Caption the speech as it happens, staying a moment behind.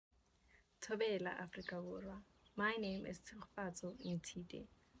Thobela Afrika Borwa. My name is Tshegofatso Nthite.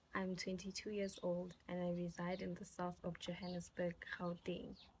 I'm 22 years old and I reside in the south of Johannesburg,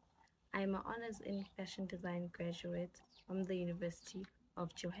 Gauteng. I am an honors in fashion design graduate from the University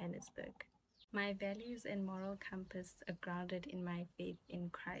of Johannesburg. My values and moral compass are grounded in my faith in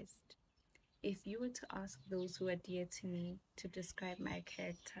Christ. If you were to ask those who are dear to me to describe my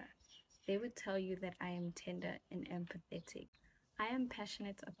character, they would tell you that I am tender and empathetic. I am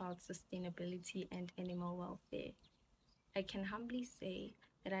passionate about sustainability and animal welfare. I can humbly say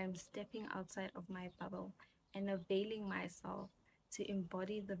that I am stepping outside of my bubble and availing myself to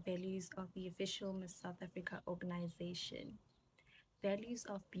embody the values of the official Miss South Africa organization. Values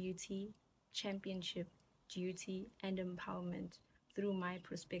of beauty, championship, duty, and empowerment through my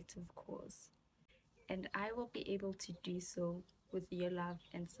prospective cause. And I will be able to do so with your love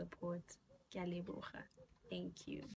and support. Ke a leboga. Thank you.